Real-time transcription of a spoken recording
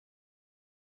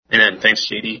Amen. Thanks,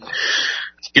 JD.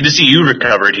 Good to see you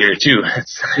recovered here too.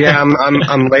 Yeah,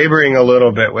 I'm laboring a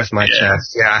little bit with my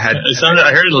chest. Yeah, I heard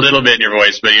a little bit in your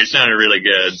voice, but you sounded really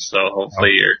good. So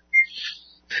hopefully you're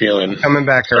feeling coming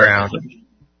back around.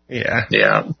 Yeah.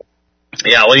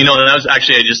 Yeah, well, that was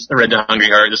actually, I just read the Hungry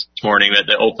Heart this morning, that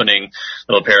the opening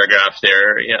little paragraph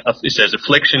there, it says,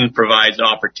 affliction provides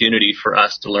opportunity for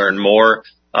us to learn more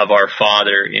of our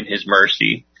Father in His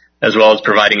mercy, as well as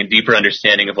providing a deeper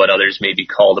understanding of what others may be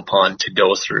called upon to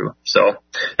go through. So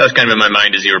that was kind of in my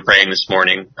mind as you were praying this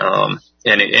morning, and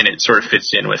it sort of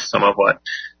fits in with some of what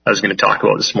I was going to talk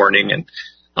about this morning. And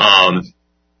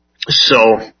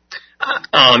so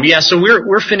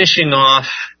we're finishing off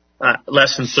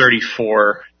lesson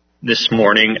 34 this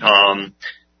morning.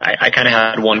 I kind of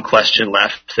had one question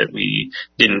left that we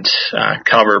didn't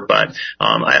cover, but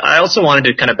I also wanted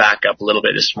to kind of back up a little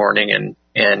bit this morning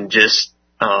and just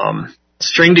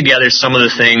string together some of the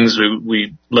things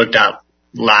we looked at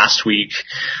last week,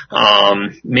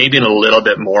 maybe in a little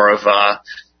bit more of a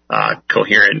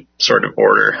coherent sort of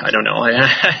order. I don't know.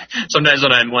 Sometimes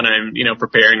when I'm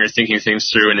preparing or thinking things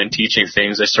through and then teaching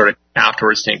things, I sort of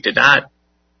afterwards think, did that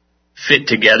fit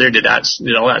together? Did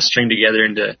all that string together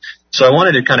into? So I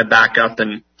wanted to kind of back up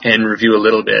and review a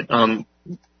little bit.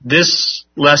 This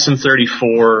lesson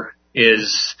 34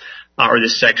 is, or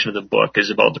this section of the book is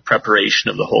about the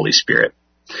preparation of the Holy Spirit,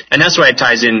 and that's why it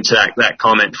ties into that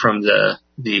comment from the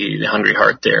Hungry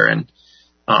Heart there. And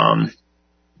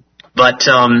we're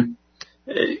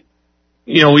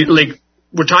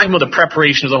talking about the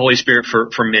preparation of the Holy Spirit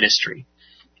for ministry,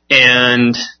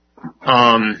 and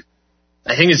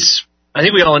I think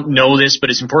we all know this, but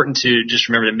it's important to just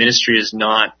remember that ministry is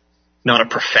not a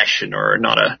profession or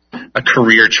not a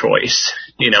career choice,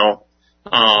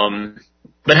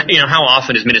 But, how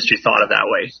often is ministry thought of that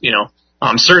way?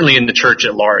 Certainly in the church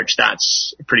at large,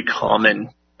 that's a pretty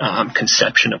common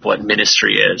conception of what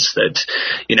ministry is, that,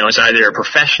 it's either a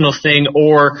professional thing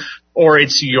or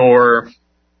it's your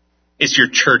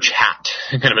church hat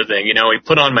kind of a thing. We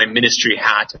put on my ministry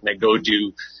hat and I go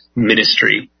do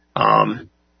ministry.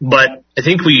 But I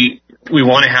think we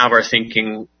want to have our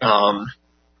thinking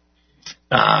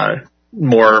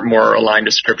more aligned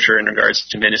to Scripture in regards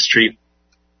to ministry.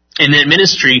 And then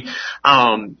ministry,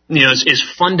 is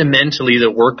fundamentally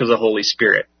the work of the Holy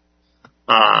Spirit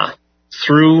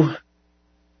through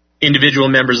individual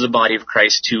members of the body of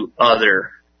Christ to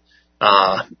other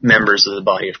members of the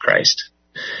body of Christ.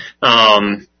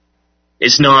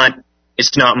 It's not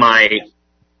my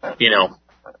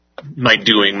my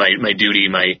doing, my duty,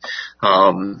 my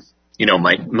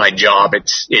job.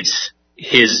 It's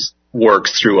His work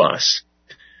through us.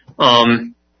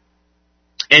 And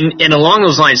along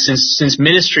those lines, since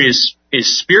ministry is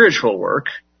spiritual work,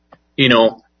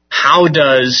 how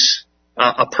does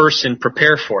a person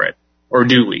prepare for it, or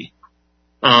do we?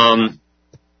 Does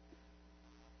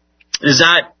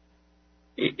that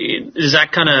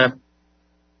kind of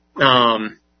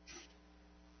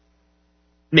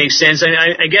make sense?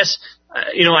 I guess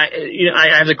I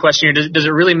have the question here. Does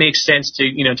it really make sense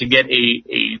to get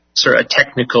a sort of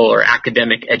technical or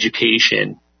academic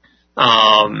education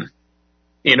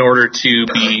in order to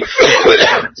be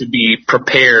fit, to be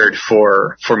prepared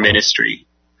for ministry?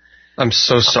 I'm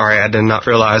so sorry. I did not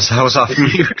realize I was off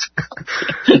mute.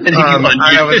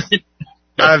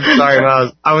 I'm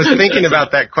sorry. I was thinking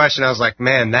about that question. I was like,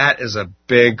 man, that is a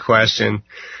big question.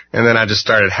 And then I just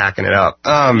started hacking it up.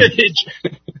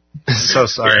 So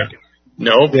sorry.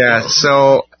 Nope. Yeah.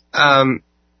 So,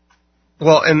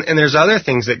 well, and there's other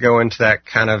things that go into that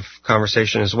kind of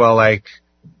conversation as well. Like,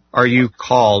 are you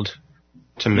called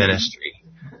to ministry?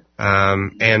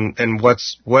 And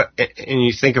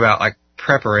you think about like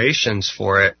preparations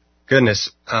for it. Goodness.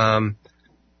 I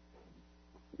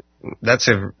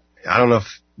don't know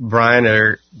if Brian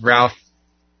or Ralph,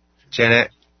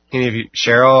 Janet, any of you,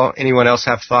 Cheryl, anyone else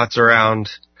have thoughts around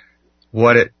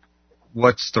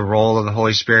what's the role of the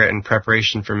Holy Spirit in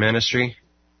preparation for ministry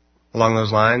along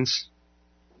those lines?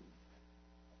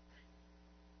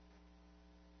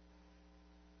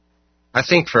 I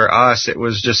think for us, it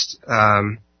was just,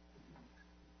 first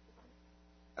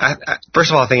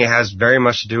of all, I think it has very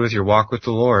much to do with your walk with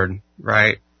the Lord,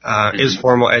 right? Is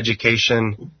formal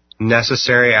education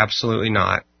necessary? Absolutely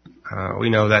not. We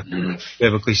know that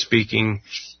biblically speaking,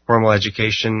 formal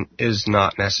education is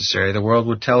not necessary. The world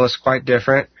would tell us quite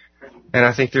different. And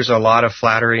I think there's a lot of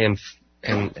flattery and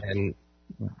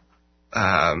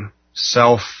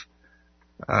self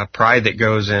pride that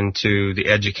goes into the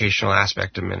educational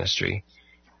aspect of ministry.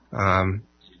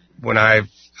 When I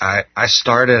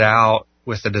started out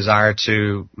with the desire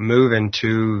to move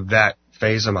into that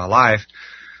phase of my life,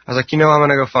 I was like, I'm going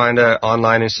to go find an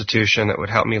online institution that would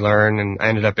help me learn. And I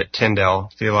ended up at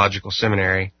Tyndale Theological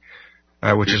Seminary,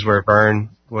 which is where Vern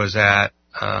was at.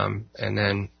 And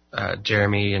then,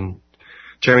 Jeremy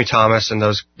Thomas and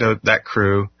that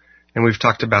crew. And we've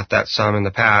talked about that some in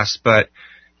the past, but,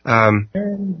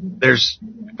 what's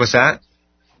that?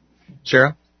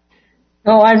 Cheryl?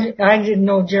 Oh, I didn't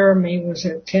know Jeremy was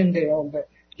at Tyndale, but.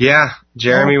 Yeah,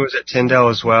 Jeremy was at Tyndale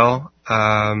as well.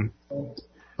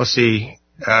 Let's see,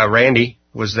 Randy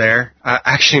was there. I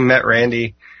actually met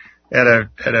Randy at a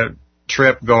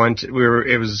trip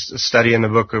it was a study in the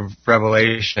book of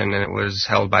Revelation, and it was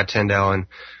held by Tyndale, and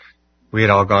we had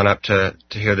all gone up to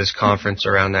hear this conference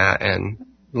around that, and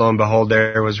lo and behold,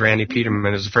 there was Randy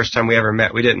Peterman. It was the first time we ever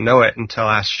met. We didn't know it until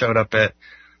I showed up at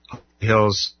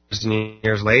Hills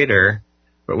years later,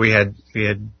 but we had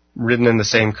ridden in the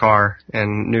same car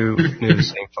and knew the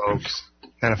same folks.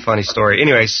 Kind of funny story.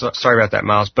 Anyway, sorry about that,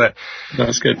 Miles, but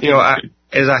that's good.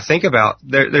 As I think about,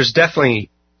 there's definitely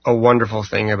a wonderful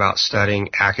thing about studying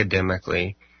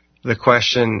academically. The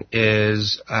question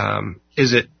is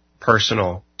it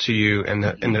personal to you in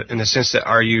the sense that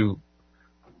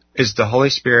is the Holy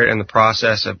Spirit in the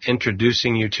process of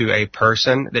introducing you to a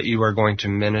person that you are going to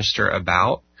minister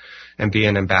about and be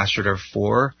an ambassador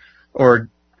for, or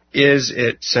is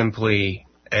it simply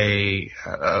a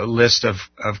list of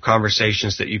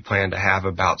conversations that you plan to have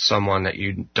about someone that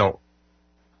you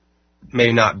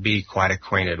may not be quite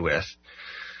acquainted with?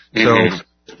 Mm-hmm. So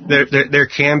there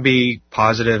can be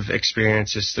positive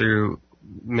experiences through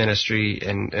ministry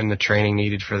and the training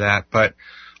needed for that, but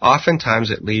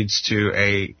oftentimes it leads to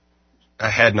a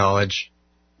head knowledge,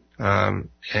 and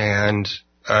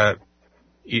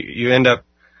you end up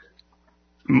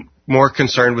more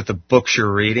concerned with the books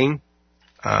you're reading,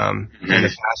 and the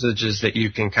passages that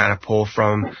you can kind of pull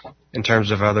from in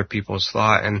terms of other people's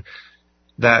thought, and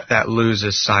that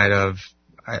loses sight of,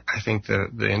 I think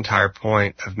the entire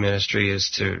point of ministry is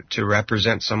to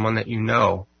represent someone that you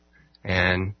know,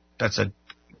 and that's a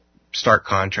stark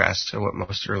contrast to what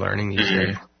most are learning these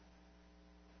days.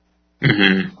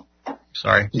 Mm-hmm.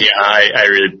 Sorry. Yeah, I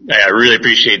really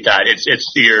appreciate that. It's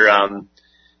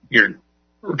you're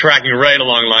tracking right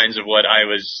along lines of what I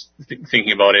was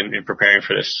thinking about in preparing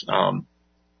for this. I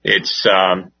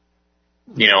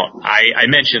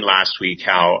mentioned last week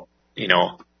how,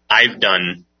 I've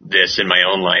done this in my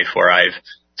own life where I've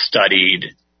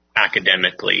studied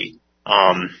academically,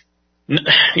 not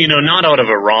out of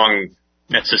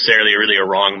necessarily really a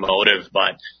wrong motive,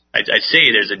 but I'd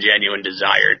say there's a genuine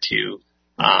desire to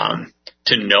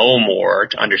know more,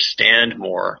 to understand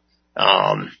more,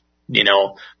 but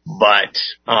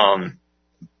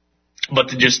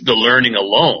just the learning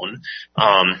alone,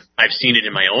 I've seen it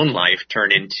in my own life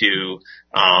turn into,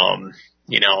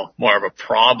 more of a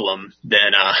problem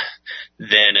than an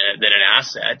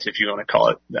asset, if you want to call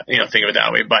it, think of it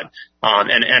that way. But,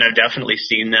 and I've definitely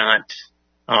seen that,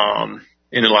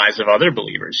 in the lives of other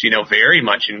believers, very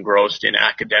much engrossed in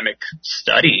academic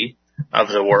study of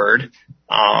the word,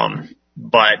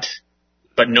 but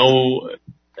no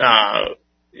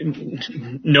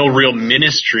real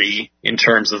ministry in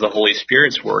terms of the Holy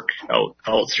Spirit's work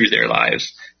out through their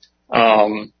lives.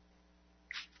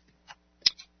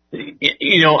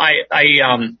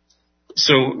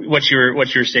 So what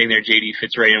you're saying there, JD,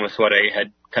 fits right in with what I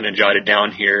had kind of jotted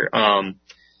down here.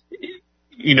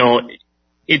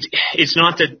 It's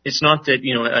not that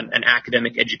an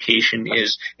academic education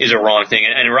is a wrong thing,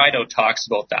 and Rido talks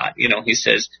about that. He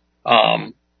says,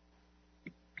 how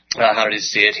did he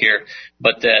say it here?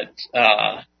 But that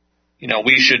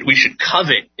we should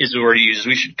covet is the word he uses.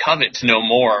 We should covet to know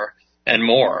more and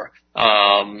more.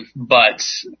 But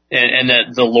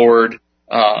that the Lord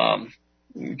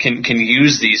can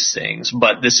use these things,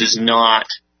 but this is not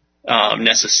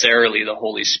necessarily the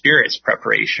Holy Spirit's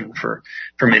preparation for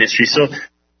ministry. So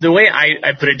the way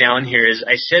I put it down here is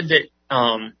I said that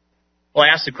I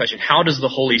asked the question, how does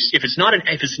if it's not an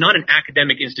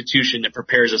academic institution that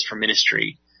prepares us for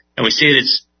ministry, and we say that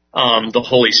it's the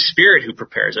Holy Spirit who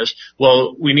prepares us,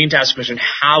 well, we need to ask the question,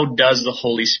 how does the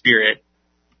Holy Spirit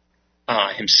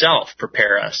himself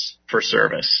prepare us for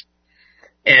service?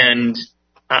 And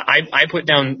I put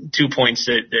down 2 points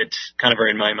that kind of are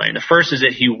in my mind. The first is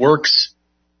that he works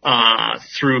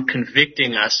through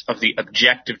convicting us of the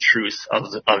objective truth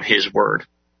of his word,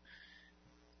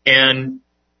 and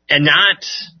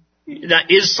that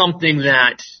is something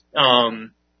that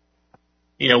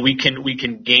we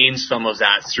can gain some of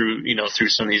that through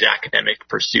some of these academic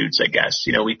pursuits. I guess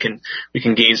we can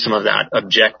gain some of that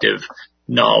objective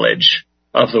knowledge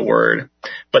of the word.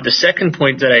 But the second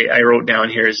point that I wrote down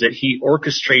here is that he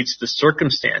orchestrates the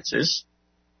circumstances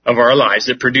of our lives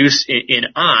that produce in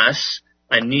us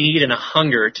a need and a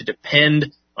hunger to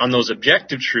depend on those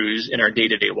objective truths in our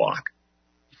day-to-day walk.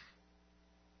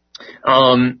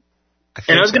 And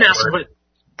I was going to ask,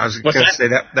 I was going to say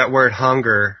that word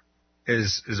hunger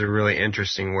is a really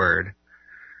interesting word.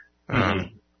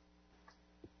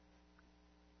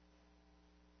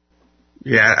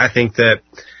 Yeah, I think that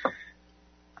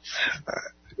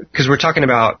because we're talking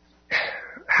about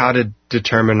how to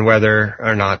determine whether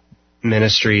or not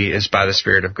ministry is by the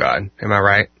Spirit of God. Am I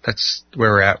right? That's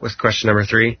where we're at with question number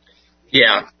 3.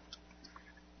 Yeah.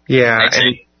 Yeah.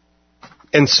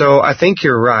 And so I think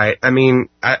you're right. I mean,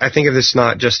 I think of this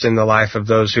not just in the life of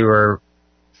those who are,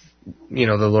 the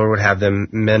Lord would have them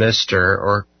minister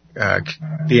or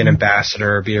be an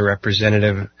ambassador or be a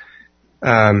representative.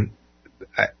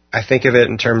 I think of it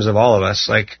in terms of all of us.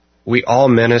 Like, we all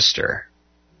minister.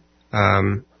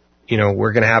 We're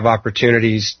going to have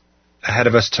opportunities ahead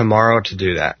of us tomorrow to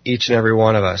do that. Each and every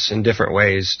one of us in different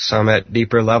ways, some at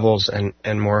deeper levels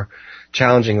and more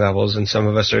challenging levels. And some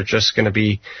of us are just going to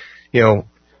be,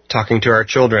 talking to our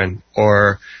children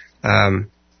or,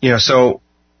 so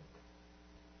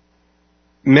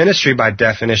ministry by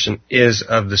definition is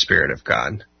of the Spirit of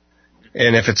God.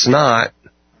 And if it's not,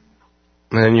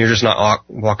 then you're just not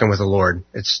walking with the Lord.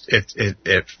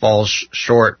 It falls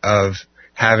short of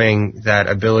having that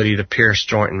ability to pierce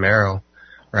joint and marrow,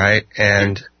 right?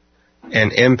 And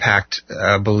impact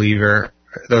a believer,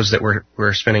 those that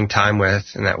we're spending time with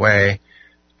in that way.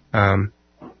 I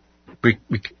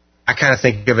kind of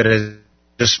think of it as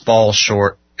just falls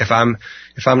short. If I'm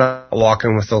not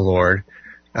walking with the Lord,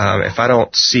 if I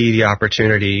don't see the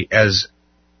opportunity as,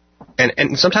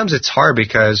 and sometimes it's hard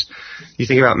because you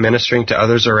think about ministering to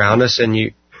others around us and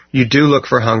you do look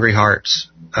for hungry hearts.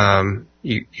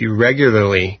 You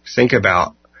regularly think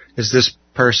about, is this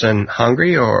person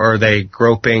hungry or are they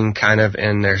groping kind of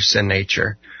in their sin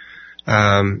nature?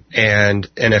 And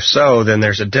if so, then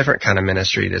there's a different kind of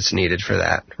ministry that's needed for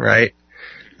that, right?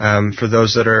 For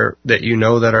those that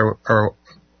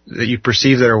you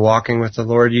perceive that are walking with the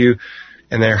Lord,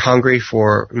 and they're hungry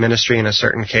for ministry in a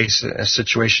certain case, a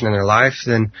situation in their life,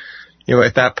 then,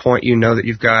 at that point, that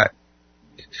you've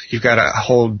got a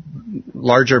whole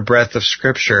larger breadth of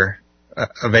Scripture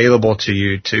available to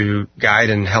you to guide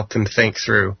and help them think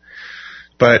through.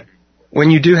 But when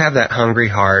you do have that hungry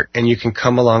heart and you can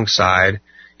come alongside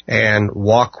and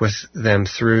walk with them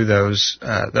through those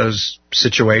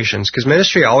situations, because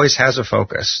ministry always has a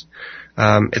focus.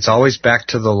 It's always back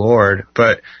to the Lord,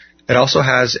 but it also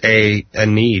has a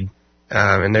need,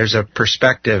 and there's a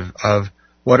perspective of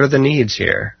what are the needs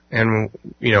here, and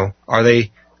are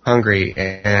they hungry?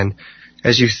 And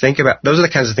as you think about, those are the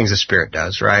kinds of things the Spirit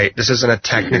does, right? This isn't a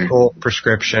technical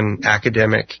prescription,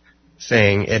 academic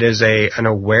thing. It is an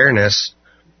awareness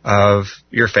of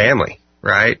your family,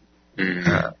 right?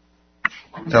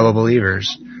 Fellow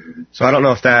believers. So I don't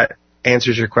know if that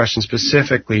answers your question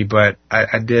specifically, but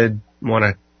I did want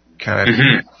to kind of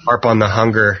harp on the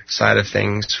hunger side of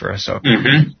things for a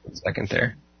second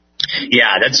there.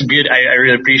 Yeah, that's good. I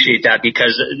really appreciate that,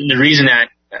 because the reason that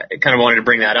I kind of wanted to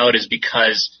bring that out is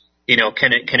because,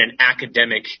 can an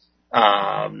academic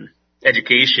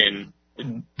education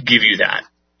give you that?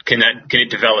 Can it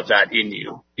develop that in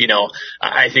you?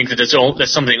 I think that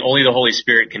that's something only the Holy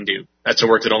Spirit can do. That's a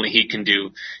work that only He can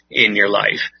do in your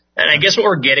life. And I guess what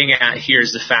we're getting at here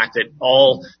is the fact that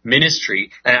all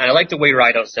ministry, and I like the way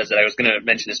Rideout says it. I was going to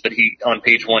mention this, but on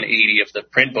page 180 of the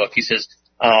print book, he says,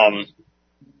 I've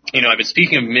been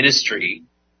speaking of ministry,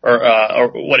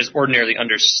 or what is ordinarily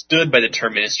understood by the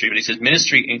term ministry, but he says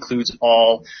ministry includes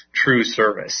all true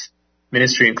service.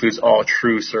 Ministry includes all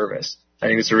true service. I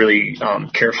think it's a really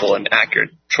careful and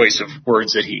accurate choice of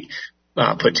words that he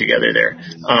put together there.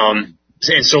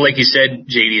 And so, like you said,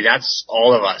 JD, that's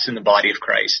all of us in the body of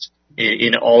Christ,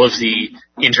 in all of the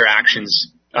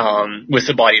interactions with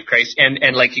the body of Christ.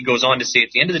 And like he goes on to say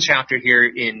at the end of the chapter here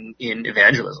in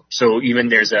evangelism. So even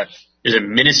there's a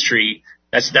ministry,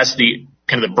 that's the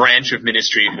kind of the branch of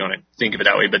ministry, if you want to think of it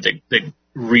that way, but that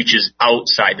reaches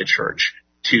outside the church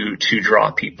to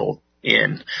draw people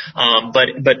in. But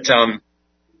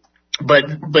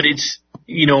it's,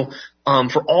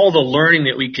 for all the learning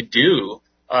that we could do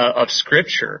of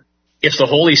Scripture, if the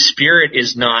Holy Spirit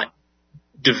is not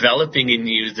developing in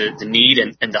you the need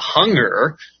and the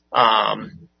hunger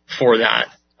for that,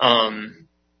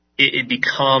 it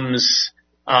becomes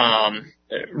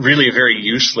really a very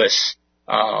useless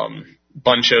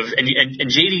bunch of, and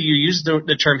JD, you used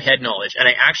the term head knowledge, and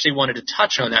I actually wanted to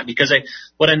touch on that because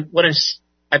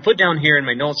I put down here in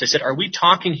my notes, I said, are we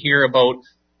talking here about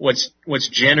what's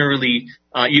generally,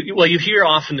 you hear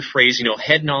often the phrase,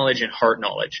 head knowledge and heart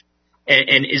knowledge.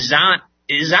 And is that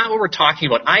what we're talking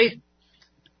about? I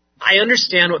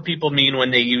understand what people mean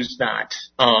when they use that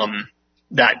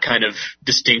kind of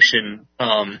distinction,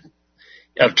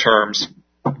 of terms,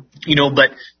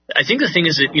 but I think the thing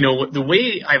is that, the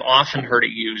way I've often heard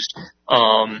it used,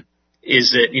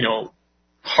 is that,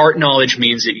 heart knowledge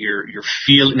means that you're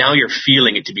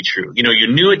feeling it to be true.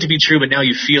 You knew it to be true, but now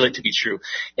you feel it to be true.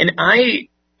 And I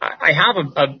have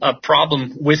a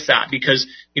problem with that because,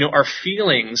 our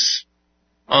feelings,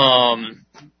 we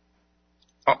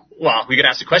could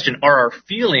ask the question, are our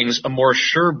feelings a more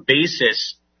sure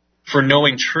basis for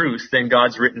knowing truth than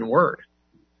God's written word?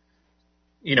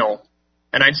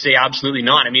 And I'd say absolutely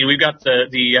not. I mean, we've got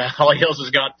the Holly Hills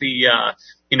has got the,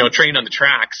 train on the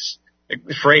tracks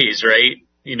phrase, right?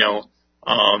 It's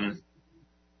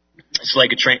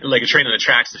like a train on the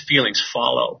tracks, the feelings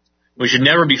follow. We should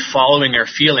never be following our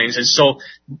feelings. And so,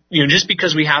 just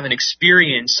because we have an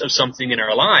experience of something in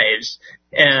our lives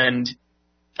and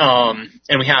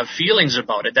we have feelings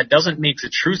about it, that doesn't make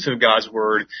the truth of God's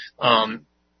word,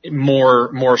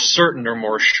 more certain or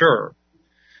more sure.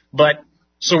 But,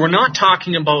 so we're not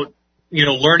talking about,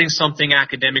 learning something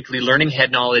academically, learning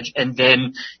head knowledge, and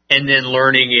then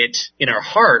learning it in our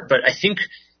heart. But I think,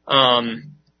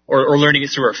 or learning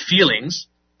it through our feelings.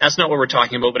 That's not what we're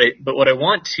talking about. But what I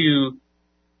want to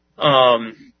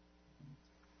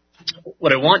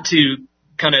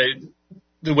kind of,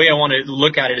 the way I want to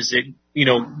look at it is that,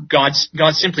 God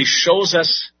simply shows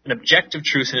us an objective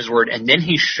truth in His word, and then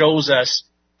He shows us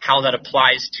how that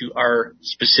applies to our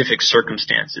specific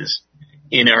circumstances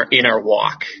in our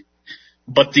walk.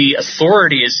 But the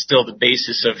authority is still the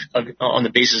basis on the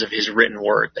basis of His written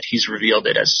word, that He's revealed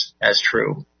it as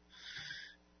true.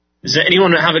 Does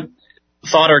anyone have a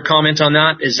thought or a comment on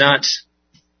that? Is that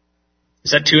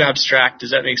too abstract?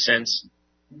 Does that make sense?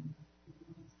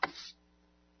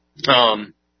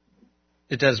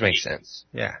 It does make sense.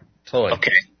 Yeah, totally.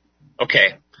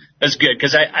 Okay. That's good,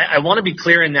 because I want to be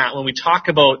clear in that when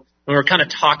we're kind of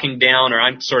talking down, or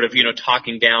I'm sort of,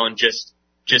 talking down just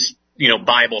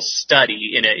Bible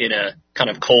study in a kind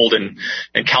of cold and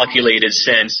calculated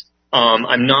sense.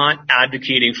 I'm not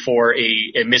advocating for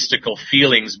a mystical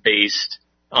feelings-based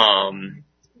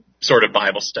sort of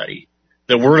Bible study.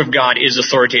 The Word of God is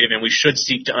authoritative, and we should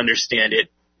seek to understand it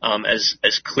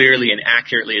as clearly and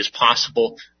accurately as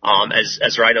possible,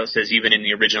 as Rideout says, even in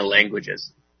the original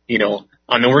languages.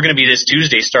 We're going to be this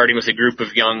Tuesday starting with a group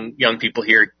of young people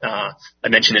here. I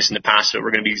mentioned this in the past, but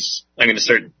I'm going to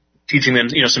start teaching them,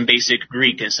 some basic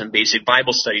Greek and some basic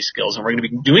Bible study skills, and we're going to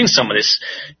be doing some of this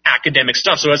academic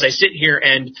stuff. So as I sit here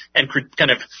and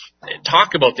kind of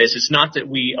talk about this, it's not that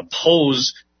we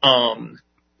oppose,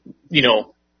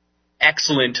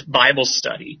 excellent Bible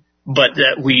study, but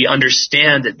that we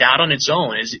understand that on its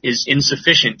own is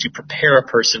insufficient to prepare a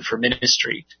person for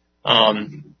ministry.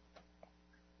 It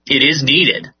is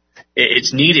needed.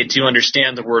 It's needed to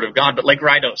understand the Word of God. But like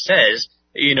Rideout says,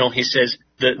 he says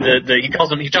he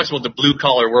talks about the blue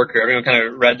collar worker. Everyone kind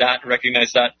of read that,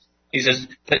 recognized that. He says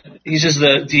he's just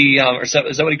or is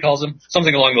that what he calls him?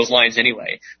 Something along those lines,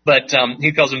 anyway. But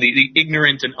he calls him the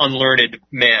ignorant and unlearned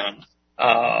man.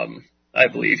 I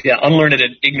believe, unlearned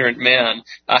and ignorant man.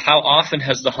 How often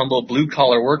has the humble blue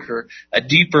collar worker a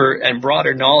deeper and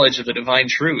broader knowledge of the divine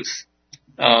truth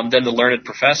than the learned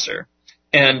professor?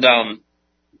 And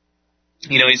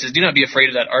he says, do not be afraid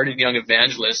of that ardent young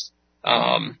evangelist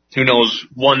who knows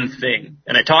one thing.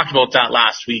 And I talked about that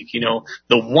last week. The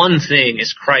one thing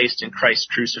is Christ and Christ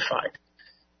crucified.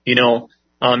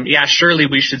 Surely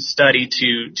we should study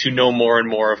to know more and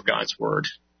more of God's word.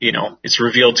 It's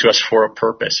revealed to us for a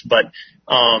purpose. But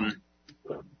at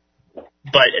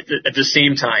the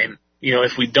same time,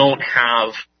 if we don't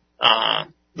have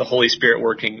the Holy Spirit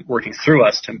working through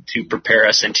us to prepare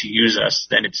us and to use us,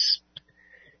 then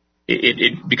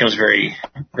it becomes very,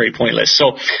 very pointless.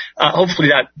 So hopefully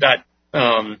that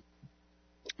kind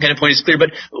of point is clear.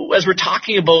 But as we're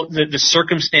talking about the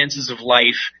circumstances of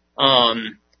life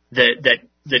that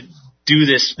do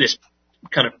this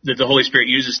kind of that the Holy Spirit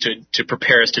uses to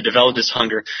prepare us to develop this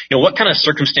hunger, what kind of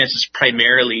circumstances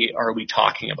primarily are we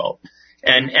talking about?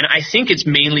 And I think it's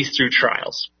mainly through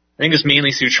trials. I think it's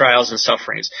mainly through trials and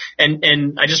sufferings.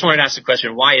 And I just wanted to ask the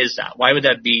question, why is that? Why would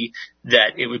that be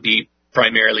that it would be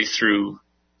primarily through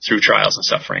trials and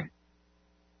suffering?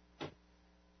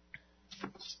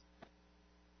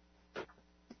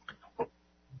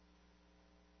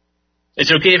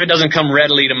 It's okay if it doesn't come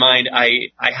readily to mind. I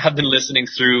have been listening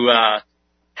through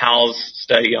Hal's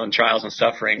study on trials and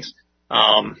sufferings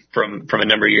from a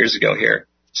number of years ago here.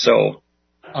 So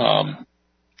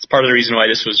part of the reason why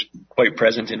this was quite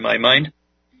present in my mind.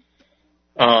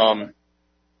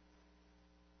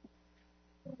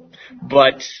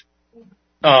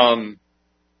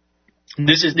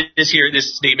 This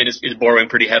statement is borrowing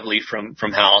pretty heavily from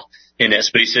Hal in this,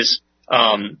 but he says,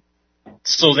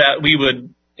 so that we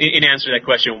would, in answer to that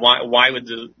question, why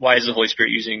is the Holy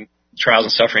Spirit using trials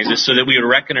and sufferings? Is so that we would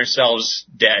reckon ourselves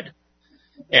dead,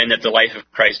 and that the life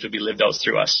of Christ would be lived out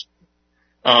through us.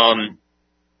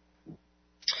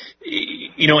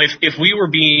 If we were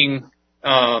being,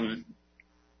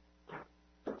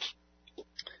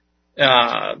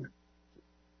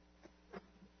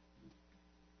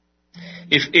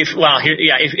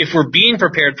 if we're being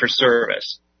prepared for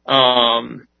service,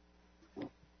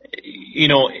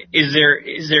 is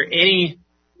there any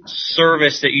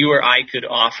service that you or I could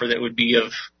offer that would be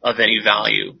of any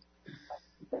value?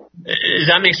 Does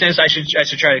that make sense? I should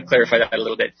try to clarify that a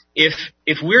little bit.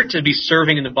 If we're to be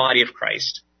serving in the body of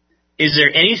Christ, is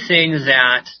there anything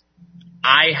that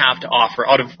I have to offer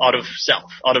out of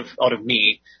self, out of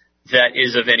me, that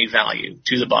is of any value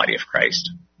to the body of Christ?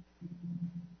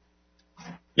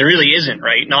 There really isn't,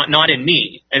 right? Not in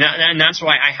me, and that's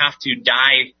why I have to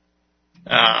die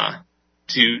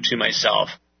to myself,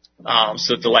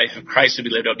 so that the life of Christ will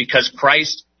be lived out. Because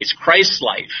it's Christ's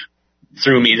life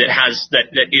through me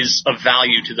that is of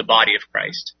value to the body of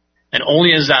Christ, and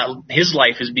only as His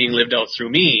life is being lived out through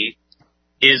me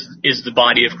is the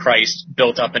body of Christ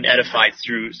built up and edified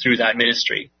through that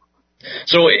ministry.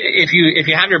 So if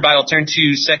you have your Bible, turn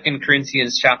to 2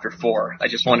 Corinthians chapter 4. I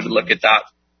just wanted to look at that.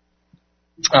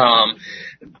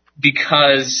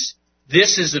 Because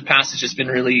this is a passage that's been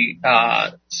really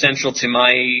central to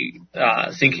my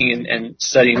thinking and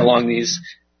studying along these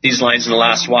lines in the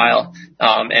last while,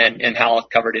 and Hal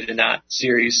covered it in that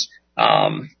series.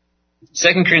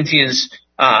 2 Corinthians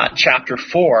chapter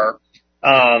 4,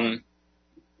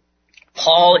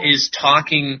 Paul is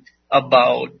talking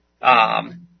about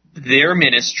their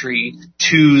ministry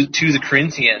to the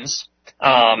Corinthians.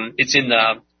 It's in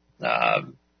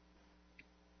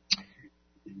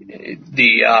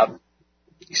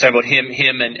he's talking about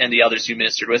him and the others who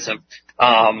ministered with him.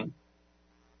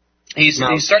 He's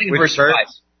starting in verse 5.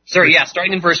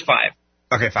 Starting in verse 5.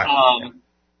 Okay, 5.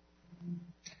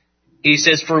 He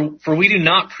says, For we do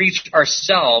not preach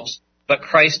ourselves, but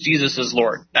Christ Jesus is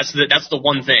Lord. That's the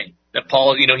one thing that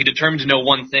Paul, he determined to know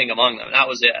one thing among them. That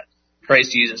was it.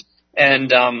 Christ Jesus.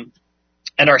 And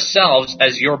ourselves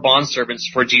as your bondservants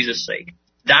for Jesus' sake.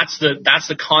 That's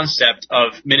the concept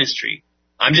of ministry.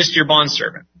 I'm just your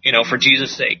bondservant, for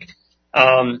Jesus' sake.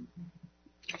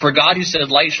 For God, who said,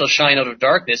 light shall shine out of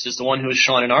darkness, is the one who has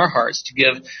shone in our hearts to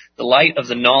give the light of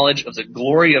the knowledge of the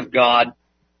glory of God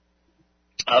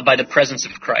by the presence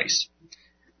of Christ.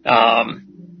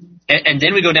 And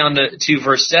then we go down to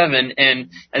verse 7, and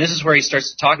this is where he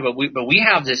starts to talk about, but we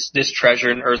have this treasure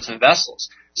in earthen vessels,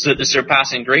 so that the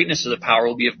surpassing greatness of the power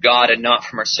will be of God and not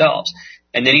from ourselves.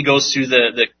 And then he goes through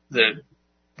the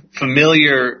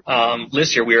familiar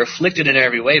list here. We are afflicted in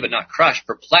every way, but not crushed,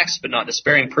 perplexed, but not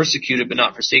despairing, persecuted, but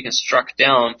not forsaken, struck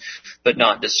down, but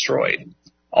not destroyed.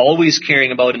 Always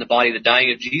carrying about in the body the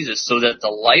dying of Jesus, so that the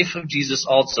life of Jesus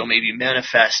also may be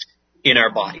manifest in our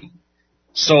body.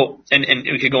 So, and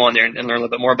we could go on there and learn a little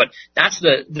bit more, but that's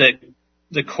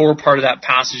the core part of that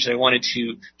passage that I wanted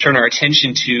to turn our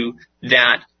attention to,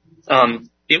 that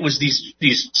it was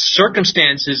these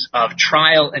circumstances of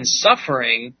trial and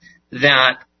suffering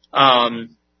that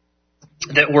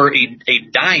were a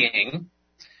dying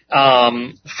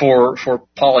for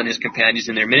Paul and his companions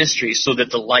in their ministry, so that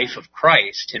the life of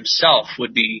Christ himself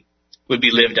would be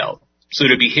lived out. So it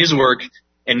would be his work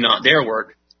and not their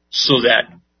work, so that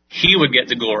he would get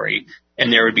the glory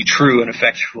and there would be true and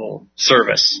effectual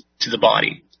service to the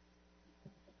body.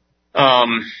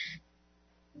 And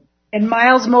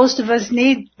Miles, most of us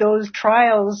need those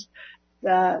trials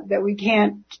that we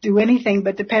can't do anything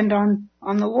but depend on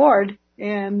the Lord,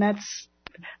 and that's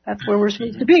where we're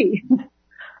supposed to be.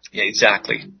 Yeah,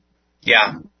 exactly.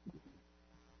 Yeah.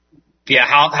 Yeah,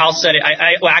 Hal said it.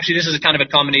 Well, actually, this is kind of a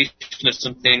combination of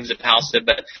some things that Hal said,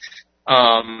 but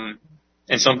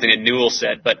and something that Newell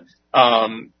said. But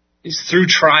through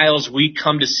trials, we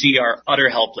come to see our utter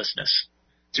helplessness.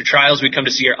 Through trials, we come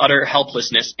to see our utter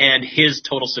helplessness and His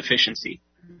total sufficiency.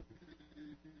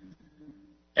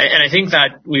 And I think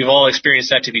that we've all experienced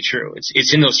that to be true.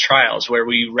 It's in those trials where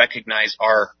we recognize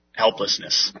our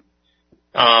helplessness.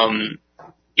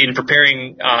 In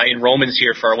preparing in Romans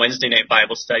here for our Wednesday night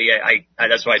Bible study, I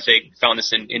that's why I found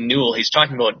this in Newell. He's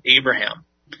talking about Abraham,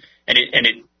 and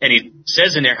he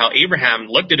says in there how Abraham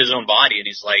looked at his own body and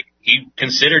he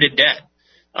considered it dead,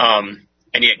 and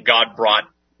yet God brought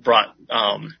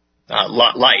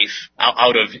life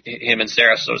out of him and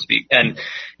Sarah, so to speak. And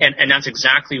that's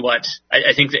exactly what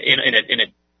I think that in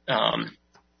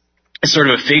a sort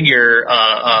of a figure,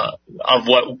 of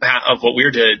what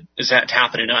we're to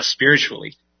happen in us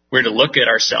spiritually. We're to look at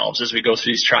ourselves as we go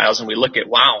through these trials and we look at,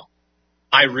 wow,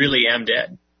 I really am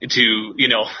dead to,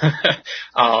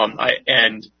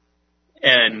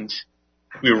 and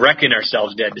we reckon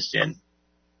ourselves dead to sin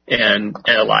and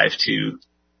alive to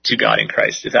God in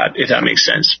Christ, if that makes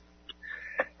sense.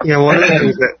 Yeah, one of the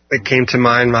things that came to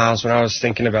mind, Miles, when I was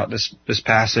thinking about this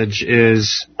passage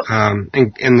is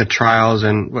in the trials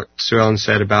and what Sue Ellen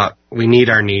said about we need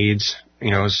our needs.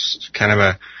 It's kind of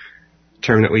a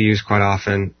term that we use quite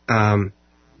often.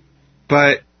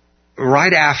 But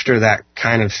right after that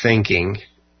kind of thinking,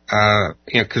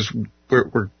 because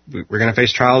we're going to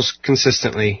face trials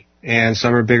consistently, and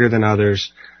some are bigger than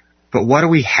others. But what do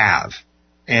we have?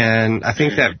 And I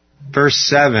think that verse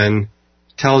 7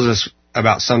 tells us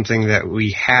about something that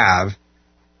we have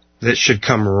that should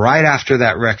come right after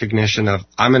that recognition of,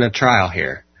 I'm in a trial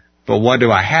here, but what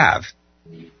do I have?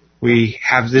 We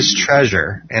have this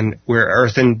treasure, and we're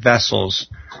earthen vessels.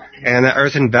 And the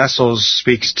earthen vessels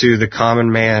speaks to the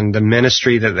common man, the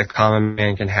ministry that the common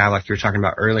man can have, like you were talking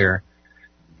about earlier.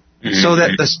 So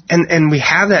that and we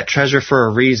have that treasure for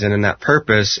a reason, and that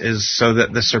purpose is so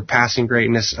that the surpassing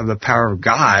greatness of the power of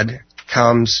God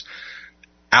comes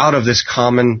out of this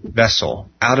common vessel,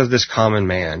 out of this common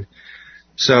man.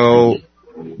 So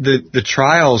the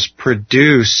trials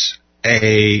produce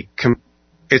it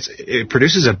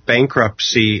produces a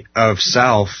bankruptcy of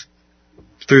self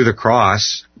through the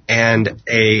cross and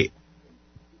a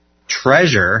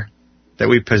treasure that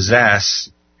we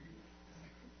possess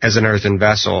as an earthen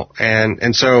vessel.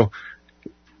 And so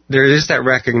there is that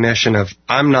recognition of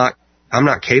I'm not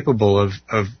capable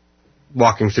of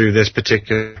walking through this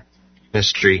particular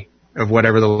mystery of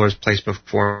whatever the Lord's placed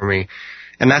before me.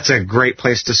 And that's a great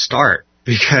place to start,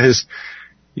 because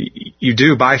you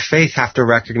do by faith have to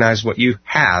recognize what you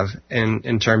have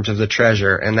in terms of the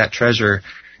treasure, and that treasure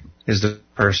is the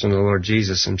person of the Lord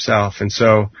Jesus himself. And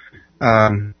so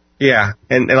yeah,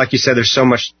 and like you said, there's so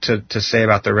much to say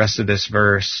about the rest of this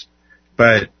verse,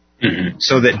 but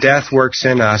so that death works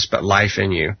in us, but life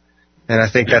in you. And I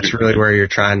think that's really where you're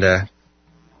trying to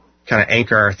kind of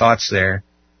anchor our thoughts there.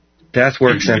 Death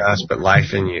works in us, but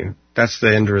life in you. That's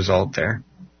the end result there.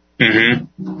 I've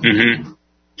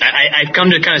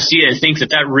come to kind of see it and think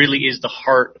that really is the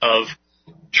heart of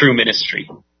true ministry.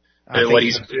 What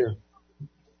he's too.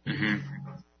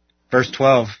 Verse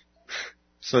 12.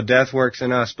 So death works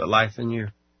in us, but life in you.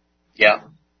 Yeah,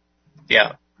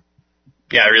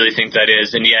 I really think that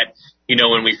is. And yet,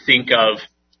 when we think of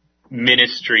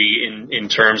ministry in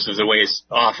terms of the way it's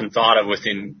often thought of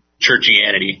within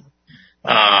churchianity,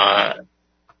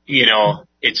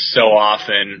 it's so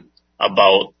often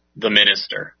about the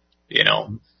minister.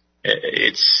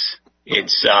 It's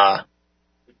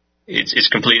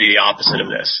completely the opposite of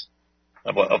this,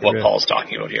 of what Paul's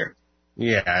talking about here.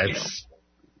 Yeah, it's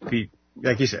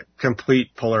like you said,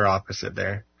 complete polar opposite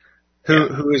there.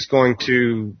 Who is going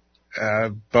to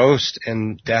boast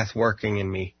in death working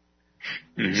in me,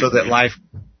 so that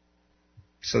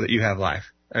you have life?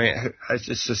 I mean,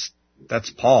 it's just that's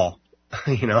Paul,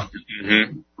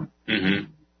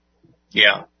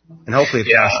 Yeah, and hopefully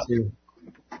it has to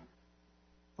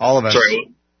all of us.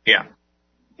 Sorry. Yeah.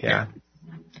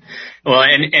 Well,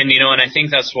 and I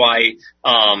think that's why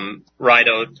right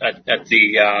out at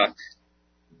the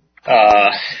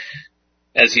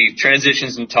as he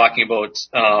transitions in talking about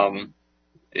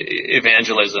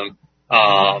evangelism,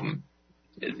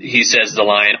 he says the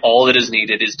line, all that is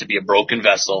needed is to be a broken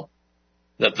vessel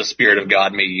that the Spirit of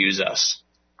God may use us.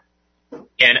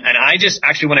 And I just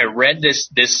actually, when I read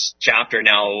this chapter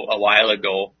now a while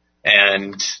ago,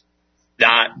 and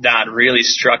that really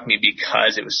struck me,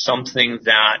 because it was something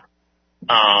that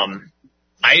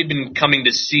I had been coming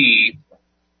to see.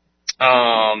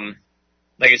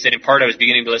 Like I said, in part I was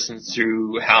beginning to listen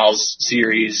through Hal's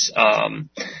series, but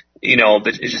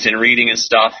it's just in reading and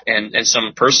stuff, and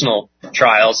some personal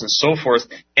trials and so forth.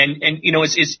 And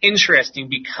it's interesting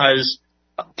because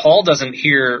Paul doesn't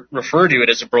here refer to it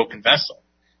as a broken vessel.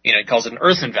 He calls it an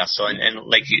earthen vessel, and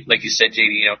like you said,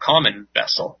 JD, common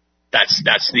vessel. That's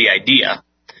the idea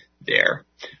there.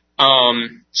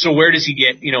 So where does he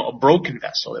get, a broken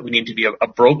vessel, that we need to be a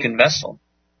broken vessel?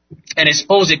 And I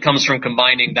suppose it comes from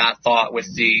combining that thought with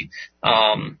the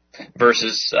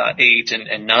verses 8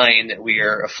 and 9, that we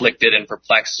are afflicted and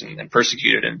perplexed and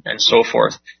persecuted and so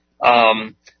forth.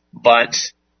 But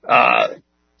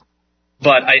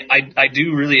I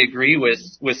do really agree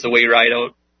with the way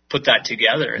Rideout put that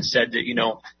together and said that,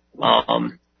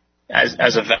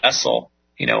 as a vessel,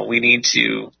 we need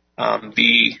to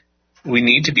be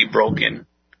broken,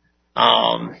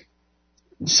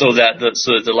 so that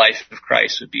the life of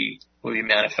Christ would be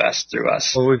manifest through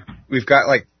us. Well, we've got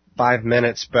like 5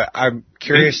 minutes, but I'm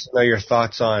curious to know your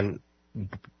thoughts on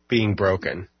being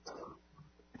broken.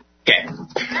 Okay.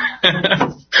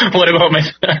 What about my?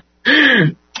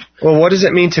 Well, what does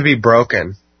it mean to be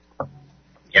broken?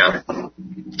 Yeah,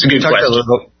 it's a good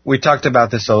question. We talked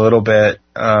about this a little bit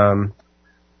when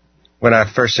I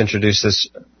first introduced this,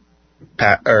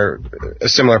 or a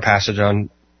similar passage on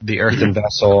the earthen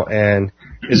vessel, and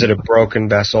is it a broken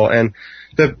vessel? And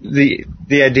the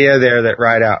idea there that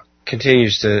Rideout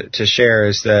continues to share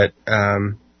is that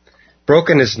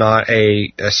broken is not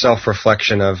a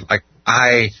self-reflection of like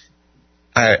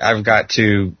I've got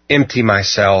to empty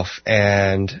myself,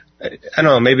 and I don't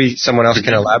know, maybe someone else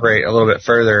can elaborate a little bit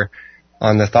further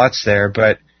on the thoughts there,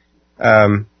 but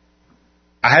I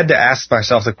had to ask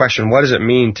myself the question, what does it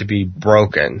mean to be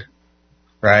broken?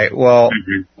 Right? Well,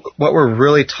 what we're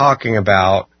really talking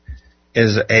about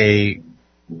is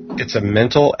it's a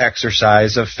mental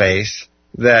exercise of faith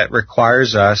that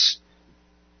requires us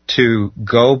to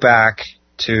go back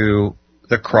to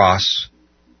the cross,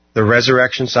 the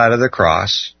resurrection side of the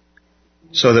cross,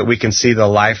 so that we can see the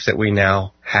life that we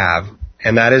now have.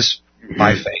 And that is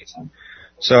by faith.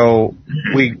 So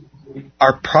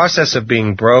our process of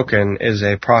being broken is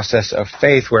a process of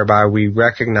faith whereby we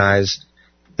recognize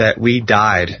that we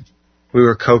died. We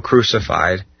were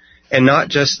co-crucified. And not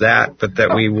just that, but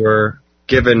that we were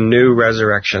given new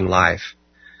resurrection life.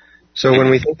 So when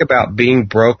we think about being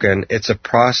broken, it's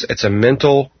a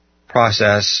mental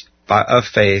process of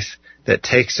faith that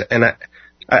takes, and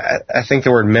I think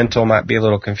the word mental might be a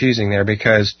little confusing there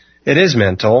because it is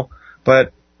mental,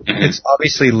 but it's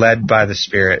obviously led by the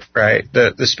Spirit, right?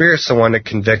 The Spirit's the one that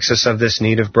convicts us of this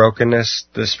need of brokenness.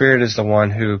 The Spirit is the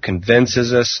one who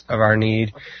convinces us of our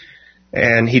need,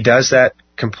 and He does that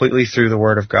completely through the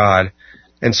Word of God.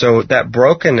 And so that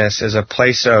brokenness is a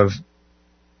place of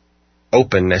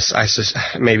openness, of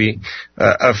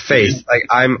faith. Like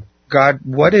God,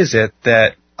 what is it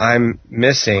that I'm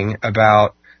missing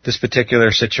about this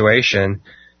particular situation?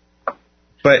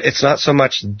 But it's not so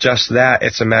much just that,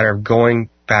 it's a matter of going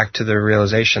back to the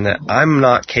realization that I'm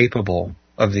not capable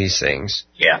of these things.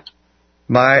 Yeah.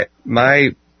 My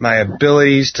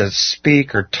abilities to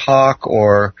speak or talk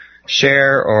or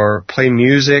share or play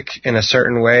music in a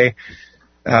certain way,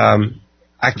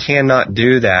 I cannot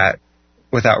do that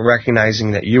without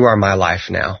recognizing that you are my life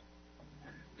now.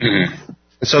 Mm-hmm.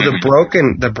 So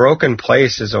the broken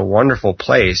place is a wonderful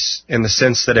place in the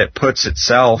sense that it puts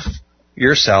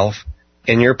yourself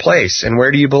in your place. And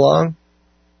where do you belong?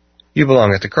 You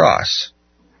belong at the cross.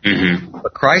 Mm-hmm.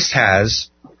 But Christ has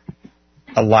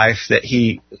a life that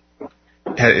He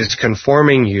is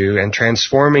conforming you and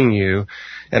transforming you,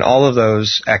 and all of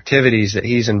those activities that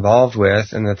He's involved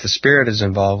with and that the Spirit is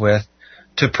involved with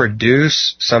to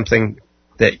produce something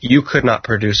that you could not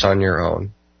produce on your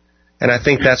own. And I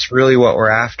think that's really what we're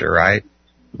after, right?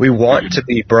 We want to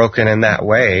be broken in that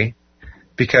way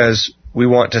because we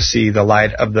want to see the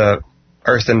light of the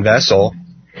earthen vessel.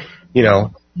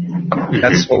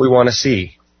 That's what we want to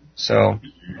see. So,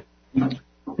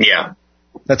 yeah,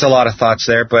 that's a lot of thoughts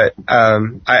there, but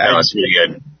that's really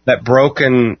good. That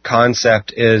broken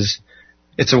concept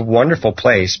it's a wonderful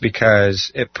place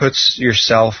because it puts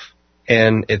yourself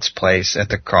in its place at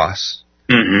the cross.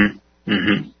 Mm-hmm.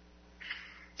 Mm-hmm.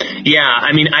 Yeah,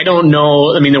 I don't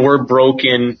know. The word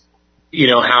broken,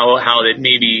 how it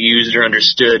may be used or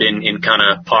understood in kind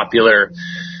of popular.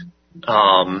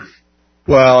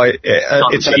 Well,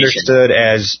 it's understood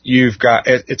as you've got.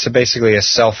 It's basically a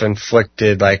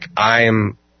self-inflicted.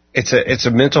 It's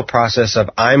a mental process of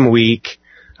I'm weak,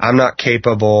 I'm not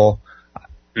capable.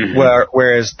 Mm-hmm.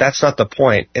 Whereas that's not the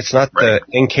point. It's not the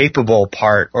incapable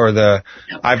part or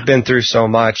I've been through so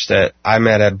much that I'm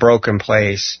at a broken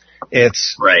place.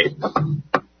 It's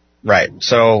right.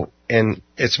 So, and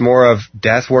it's more of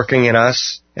death working in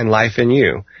us and life in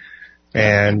you.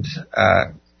 And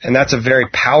that's a very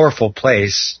powerful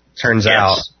place, turns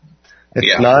out.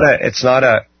 It's not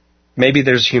a, maybe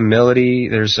there's humility,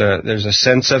 there's a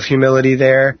sense of humility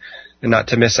there, and not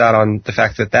to miss out on the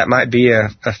fact that might be a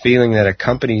feeling that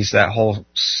accompanies that whole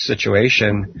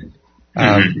situation.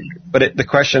 But the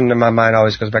question in my mind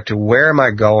always goes back to, where am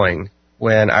I going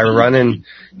when I run in,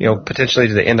 potentially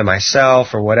to the end of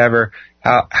myself or whatever?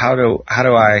 How do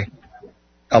I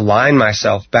align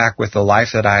myself back with the life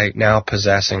that I now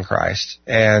possess in Christ?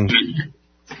 And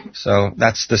so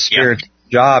that's the Spirit's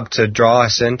job, to draw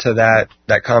us into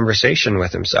that conversation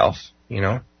with Himself,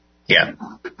 Yeah.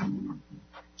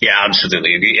 Yeah,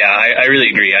 absolutely. Yeah, I really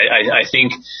agree. I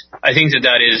think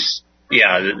that is,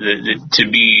 to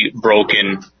be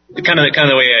broken. Kind of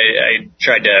the way I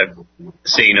tried to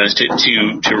say, is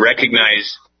to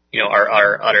recognize,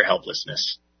 our utter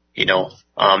helplessness,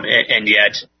 and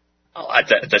yet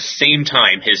at the same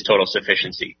time, His total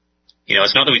sufficiency.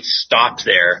 It's not that we stopped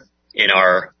there in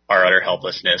our utter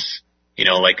helplessness,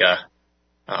 like a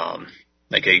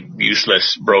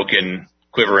useless, broken,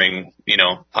 quivering,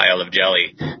 pile of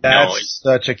jelly. That's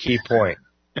such a key point.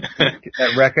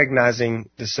 That recognizing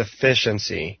the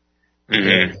sufficiency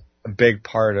is a big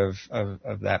part of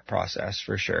that process,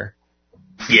 for sure.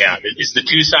 Yeah, it's the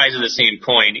two sides of the same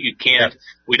coin. You can't,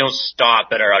 we don't stop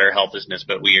at our utter helplessness,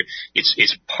 but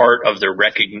it's part of the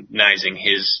recognizing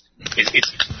it's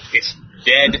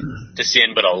dead to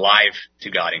sin, but alive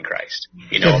to God in Christ.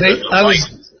 I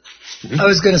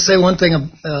was going to say one thing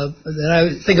that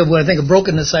I think of when I think of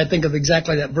brokenness. I think of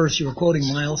exactly that verse you were quoting,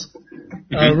 Miles,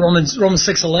 Romans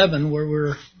 6:11, where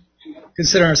we're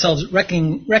considering ourselves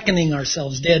reckoning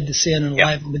ourselves dead to sin and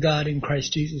alive to God in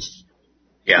Christ Jesus.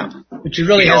 Yeah, which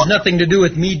really has nothing to do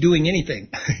with me doing anything.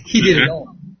 He did it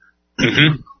all.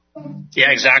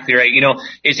 Yeah, exactly right.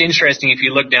 It's interesting if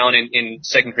you look down in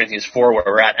 2 Corinthians 4 where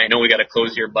we're at. I know we got to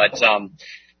close here, but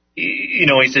he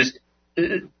says.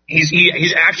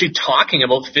 He's actually talking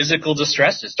about physical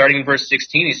distresses. Starting in verse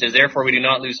 16, he says, "Therefore we do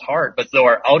not lose heart, but though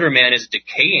our outer man is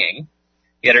decaying,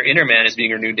 yet our inner man is being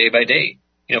renewed day by day.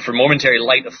 For momentary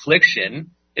light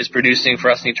affliction is producing for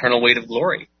us an eternal weight of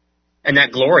glory." And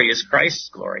that glory is Christ's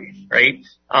glory, right?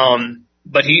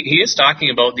 But he is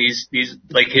talking about these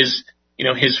like his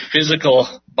physical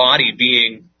body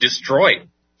being destroyed,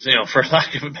 for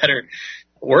lack of a better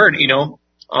word, and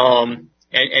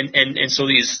so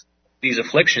these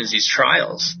afflictions, these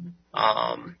trials,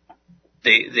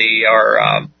 they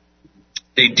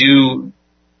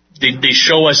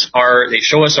show us our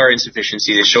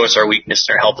insufficiency, they show us our weakness,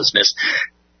 our helplessness,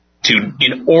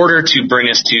 in order to bring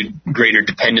us to greater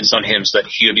dependence on Him, so that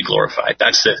He would be glorified.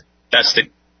 That's the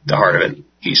heart of it.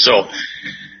 So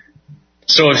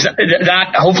if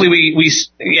that hopefully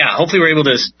we're able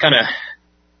to kind of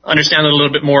understand it a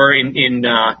little bit more in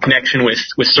connection with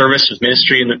service, with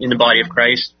ministry in the body of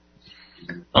Christ.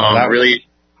 That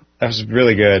was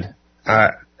really good.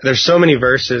 There's so many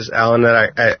verses, Alan,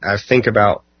 that I think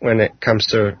about when it comes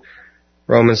to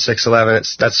Romans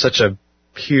 6:11. That's such a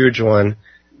huge one.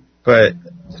 But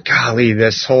golly,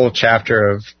 this whole chapter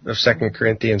of 2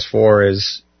 Corinthians 4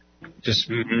 is just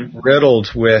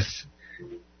riddled with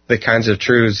the kinds of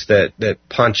truths that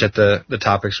punch at the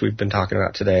topics we've been talking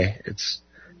about today. It's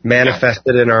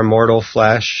manifested in our mortal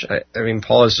flesh. I mean,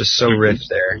 Paul is just so rich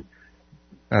there.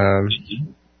 And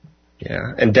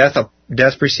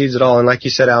death precedes it all. And like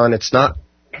you said, Alan,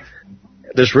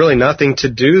 there's really nothing to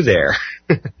do there.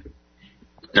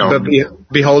 No. But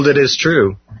behold, it is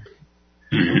true.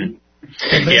 The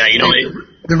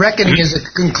reckoning is a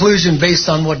conclusion based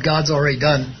on what God's already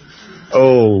done.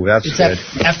 Oh, that's good.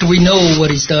 After we know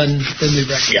what He's done, then we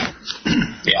reckon.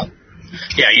 Yeah.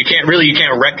 You can't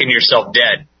reckon yourself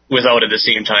dead without at the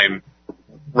same time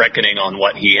reckoning on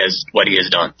what he has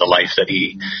done, the life that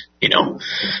he,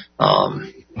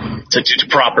 to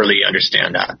properly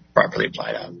understand that, properly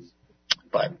apply that.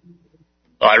 But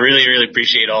I really, really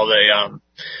appreciate all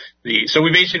so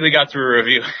we basically got through a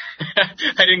review.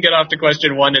 I didn't get off to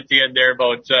question 1 at the end there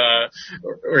about,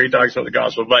 where he talks about the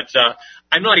gospel, but,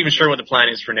 I'm not even sure what the plan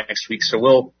is for next week. So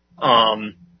we'll,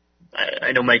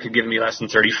 I know Mike had given me lesson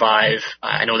 35.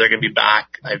 I know they're going to be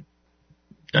back. I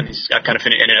ended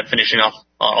up finishing off,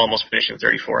 almost finishing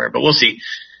 34, but we'll see.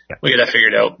 We'll get that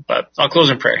figured out, but I'll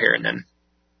close in prayer here and then.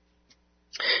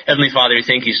 Heavenly Father, we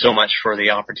thank you so much for the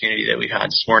opportunity that we've had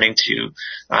this morning to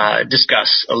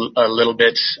discuss a little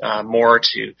bit more,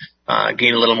 to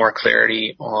gain a little more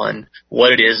clarity on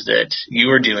what it is that you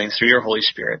are doing through your Holy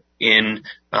Spirit in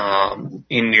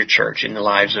your church, in the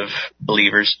lives of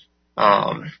believers,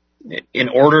 in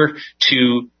order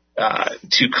to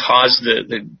cause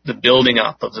the building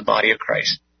up of the body of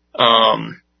Christ.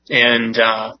 Lord,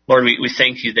 we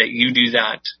thank you that you do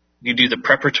that. You do the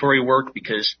preparatory work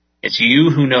because it's you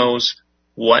who knows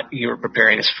what you're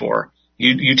preparing us for.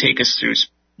 You take us through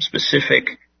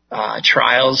specific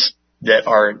trials that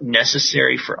are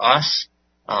necessary for us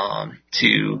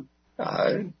to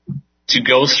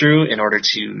go through in order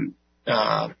to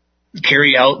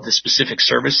carry out the specific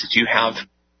service that you have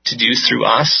to do through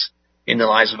us in the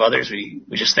lives of others. We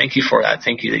just thank you for that.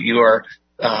 Thank you that you are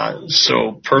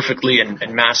so perfectly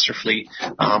and masterfully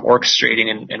orchestrating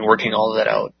and working all of that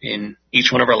out in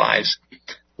each one of our lives.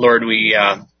 Lord, we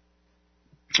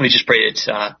just pray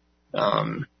that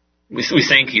we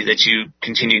thank you that you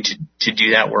continue to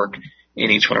do that work in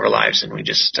each one of our lives, and we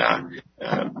just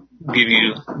give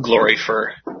you glory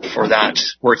for that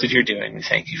work that you're doing. We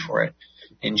thank you for it.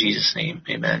 In Jesus' name,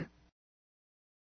 amen.